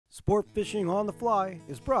Sport Fishing on the Fly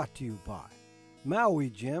is brought to you by Maui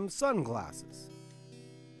Jim Sunglasses.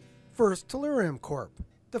 First Tellurium Corp.,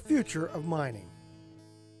 the future of mining.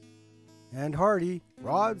 And Hardy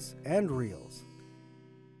Rods and Reels.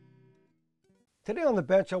 Today on the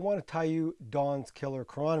bench I want to tie you Don's Killer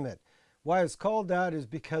Chironomid. Why it's called that is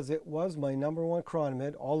because it was my #1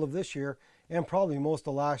 chironomid all of this year and probably most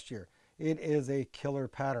of last year. It is a killer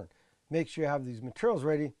pattern. Make sure you have these materials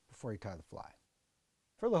ready before you tie the fly.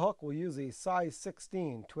 For the hook, we'll use a size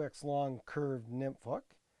 16 2x long curved nymph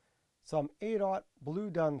hook, some 8/0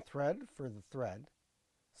 blue dun thread for the thread,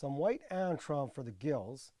 some white Antron for the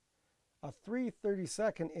gills, a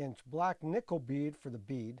 3/32 inch black nickel bead for the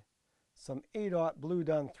bead, some 8/0 blue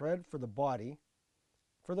dun thread for the body.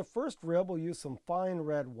 For the first rib, we'll use some fine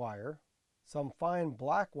red wire, some fine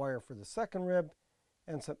black wire for the second rib,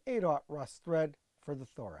 and some 8/0 rust thread for the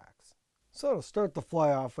thorax. So to start the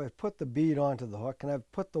fly off, I've put the bead onto the hook and I've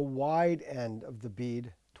put the wide end of the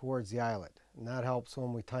bead towards the eyelet. And that helps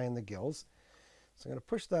when we tie in the gills. So I'm going to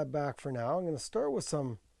push that back for now. I'm going to start with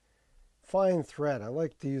some fine thread. I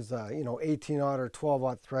like to use 18/0 or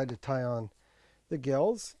 12/0 thread to tie on the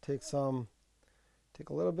gills. Take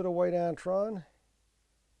a little bit of white Antron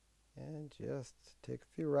and just take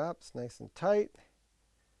a few wraps nice and tight.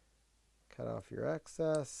 Cut off your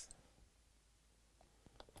excess.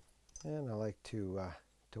 And I like to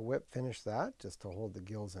whip finish that just to hold the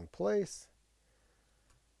gills in place.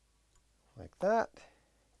 Like that.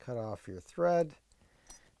 Cut off your thread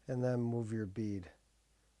and then move your bead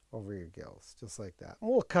over your gills, just like that. And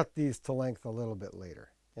we'll cut these to length a little bit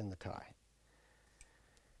later in the tie.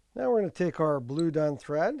 Now we're going to take our blue dun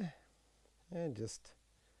thread and just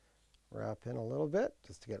wrap in a little bit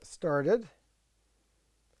just to get it started.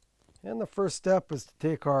 And the first step is to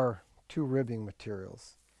take our 2 ribbing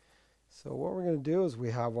materials. So what we're going to do is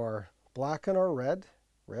we have our black and our red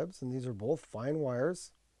ribs, and these are both fine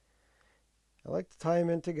wires. I like to tie them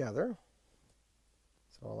in together.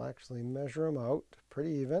 So I'll actually measure them out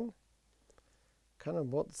pretty even, kind of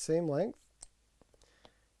about the same length,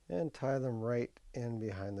 and tie them right in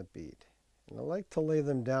behind the bead. And I like to lay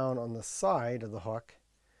them down on the side of the hook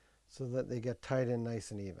so that they get tied in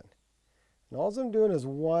nice and even. And all I'm doing is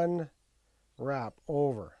 1 wrap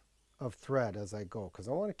over of thread as I go, because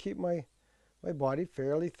I want to keep my body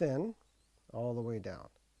fairly thin all the way down.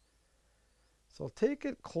 So I'll take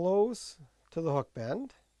it close to the hook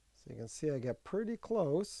bend. So you can see I get pretty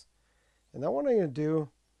close. And then what I'm going to do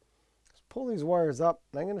is pull these wires up,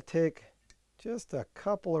 and I'm going to take just a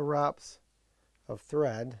couple of wraps of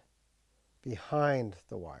thread behind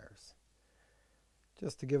the wires,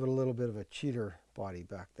 just to give it a little bit of a cheater body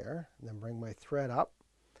back there, and then bring my thread up.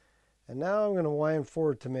 And now I'm going to wind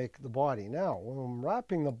forward to make the body. Now, when I'm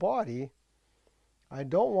wrapping the body, I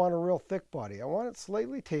don't want a real thick body. I want it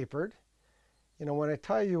slightly tapered. When I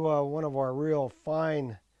tie you one of our real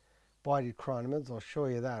fine bodied chironomids, I'll show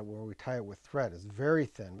you that where we tie it with thread. It's very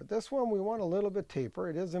thin. But this one we want a little bit taper.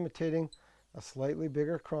 It is imitating a slightly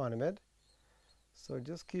bigger chironomid. So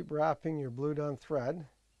just keep wrapping your blue dun thread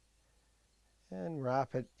and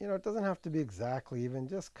wrap it. It doesn't have to be exactly even,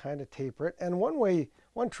 just kind of taper it. And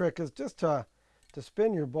one trick is just to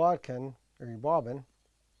spin your bodkin or your bobbin,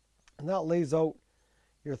 and that lays out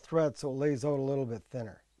your thread so it lays out a little bit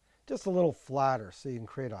thinner, just a little flatter, so you can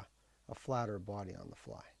create a flatter body on the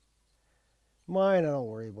fly. Mine, I don't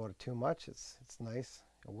worry about it too much. It's nice.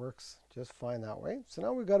 It works just fine that way. So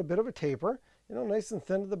now we've got a bit of a taper, nice and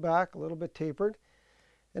thin to the back, a little bit tapered.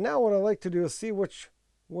 And now what I like to do is see which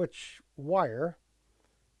wire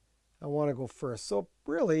I want to go first. So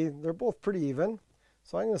really, they're both pretty even.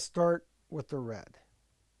 So I'm going to start with the red.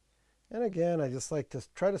 And again, I just like to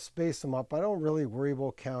try to space them up. I don't really worry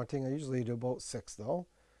about counting. I usually do about 6 though.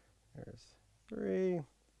 There's 3,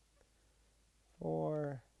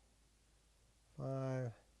 4,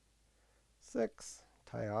 5, 6.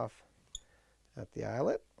 Tie off at the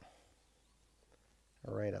eyelet,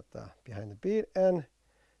 right at the behind the bead, and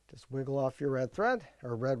just wiggle off your red thread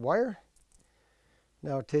or red wire.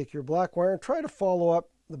 Now take your black wire and try to follow up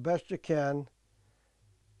the best you can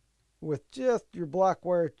with just your black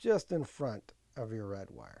wire just in front of your red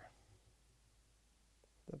wire.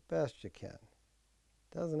 The best you can.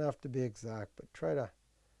 Doesn't have to be exact, but try to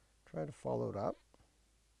follow it up.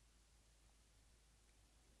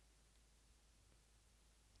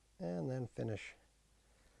 And then finish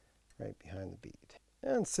right behind the bead.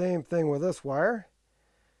 And same thing with this wire.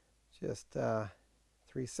 Just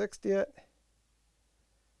 360 it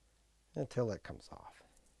until it comes off.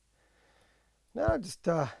 Now just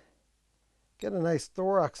get a nice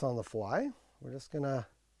thorax on the fly. We're just going to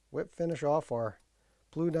whip finish off our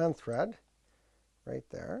blue dun thread right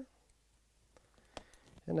there.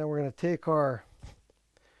 And then we're going to take our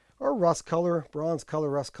rust color, bronze color,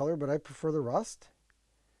 rust color, but I prefer the rust.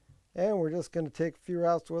 And we're just going to take a few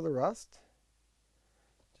wraps with the rust,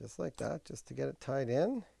 just like that, just to get it tied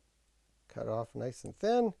in. Cut it off nice and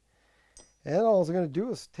thin. And all I'm going to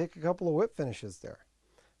do is take a couple of whip finishes there.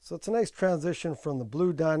 So it's a nice transition from the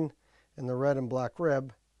blue dun and the red and black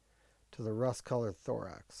rib to the rust colored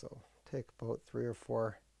thorax. So take about 3 or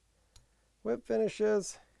 4 whip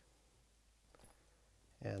finishes,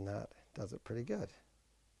 and that does it pretty good.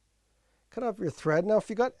 Cut off your thread. Now if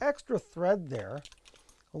you got extra thread there,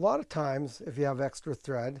 a lot of times if you have extra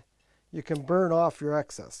thread, you can burn off your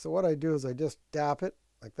excess. So what I do is I just dap it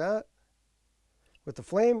like that with the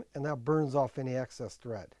flame, and that burns off any excess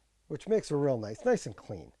thread, which makes it real nice and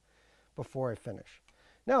clean before I finish.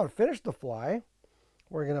 Now to finish the fly,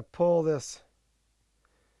 we're going to pull the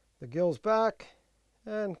gills back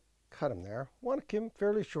and cut them there. Want to keep them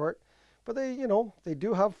fairly short, but they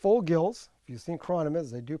do have full gills. If you've seen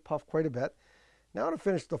chironomids, they do puff quite a bit. Now to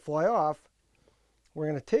finish the fly off, we're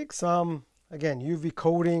going to take some, again, UV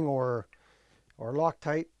coating or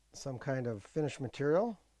Loctite, some kind of finish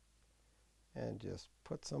material, and just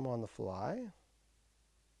put some on the fly.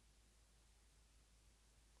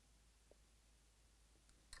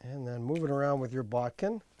 And then move it around with your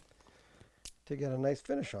bodkin to get a nice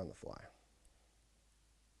finish on the fly.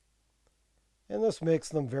 And this makes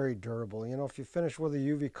them very durable. You know, if you finish with a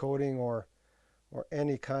UV coating or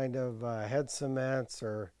any kind of head cements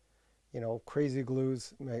or, crazy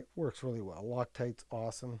glues, works really well. Loctite's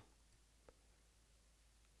awesome.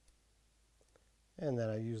 And then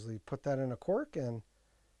I usually put that in a cork and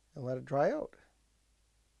let it dry out.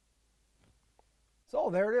 So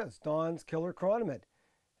there it is, Don's Killer Chironomid.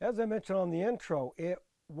 As I mentioned on the intro, it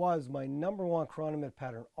was my #1 chironomid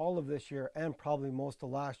pattern all of this year and probably most of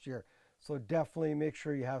last year. So definitely make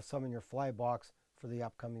sure you have some in your fly box for the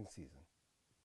upcoming season.